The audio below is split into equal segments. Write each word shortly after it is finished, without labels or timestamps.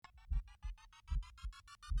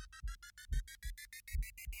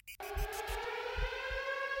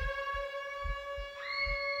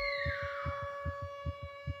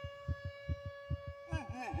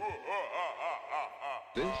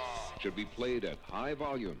This should be played at high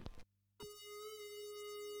volume.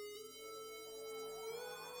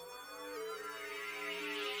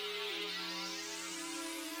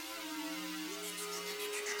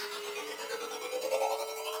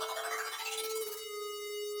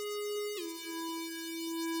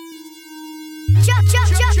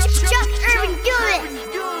 Irving, do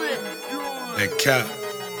it! And Capp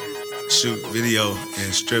shoot video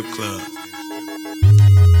in strip club.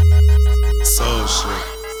 Soul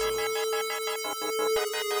shit.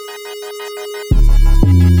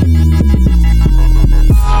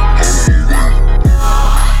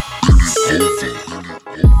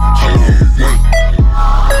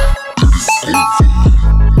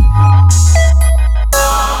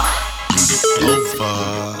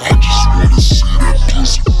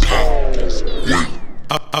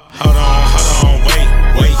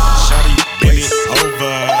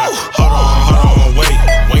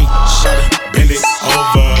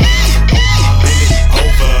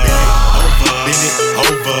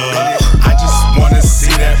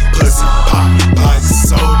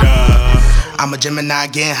 I'm a Gemini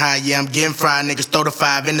getting high, yeah, I'm getting fried. Niggas throw the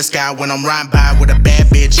 5 in the sky when I'm riding by with a bad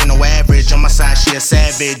bitch, you know, average. On my side, she a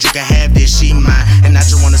savage, you can have this, she mine. And I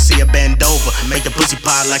just wanna see her bend over, make the pussy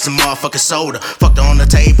pop like some motherfucking soda. Fucked her on the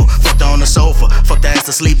table, fucked her on the sofa. Fucked her ass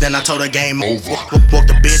to sleep, then I told her game over. Woke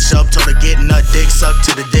the bitch up, told her get nut dick sucked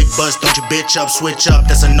to the dick bust. Don't you bitch up, switch up,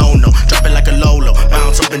 that's a no-no. Drop it like a Lolo,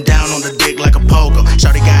 bounce up and down on the dick like a pogo.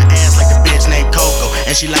 Shawty got ass like the bitch named Coco,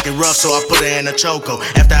 and she like it rough, so I put her in a choco.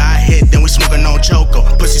 After I hit, then we smoking on choco.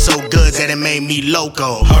 Pussy so good that it made me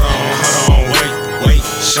loco. Hold on, wait,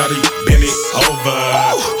 shawty, bend it over.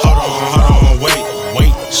 Hold on,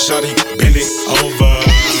 wait, shawty, bend it over.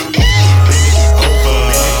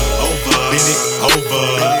 Bend it over.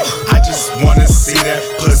 I just wanna see that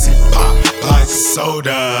pussy pop like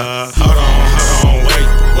soda. Hold on,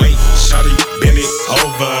 wait, shawty, bend it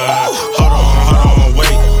over. Hold on,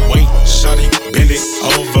 wait, shawty, bend it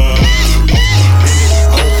over.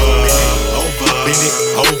 Bend it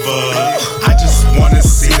over. I just wanna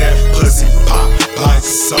see that pussy pop like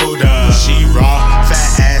soda. She raw,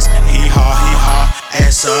 Fat ass, hee haw,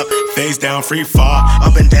 ass up, face down, free fall,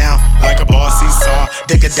 up and down, like a ball seesaw.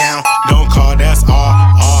 dick it down, Don't call, that's all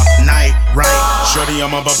night, right. Shorty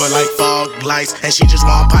on my bubble like Fog lights, and she just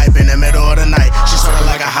want pipe in the middle of the night. She sorta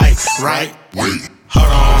like a hike, right? wait.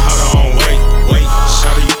 Hold on, wait,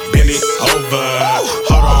 shawty, bend it over.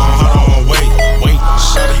 Hold on, wait,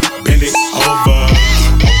 shawty, bend it over.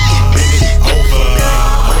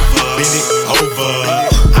 Bend it over.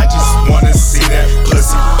 I just wanna see that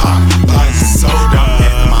pussy pop like soda.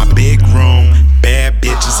 In my big room, bad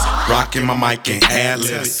bitches rocking my mic and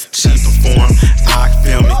ad-libs. She perform, I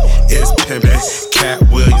film it, it's pimpin'.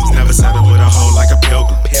 Capp1GSMG never settled with a hoe like a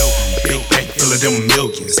pilgrim. Big bank full of them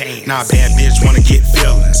millions. Now a bad bitch wanna get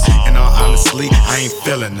feelings. And honestly, I ain't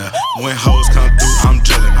feeling her. When hoes come through, I'm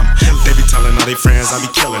drilling them. They be telling all they friends I be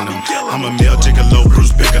killing them. I'm a male gigolo,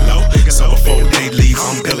 Bruce Bigelow. So before they leave,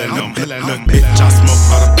 I'm billing them. Look, bitch, I smoke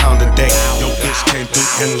about a pound a day. Yo, bitch came through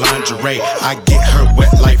in lingerie. I get her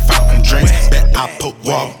wet like fountain drinks. Bet I put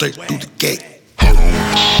wall through the gate.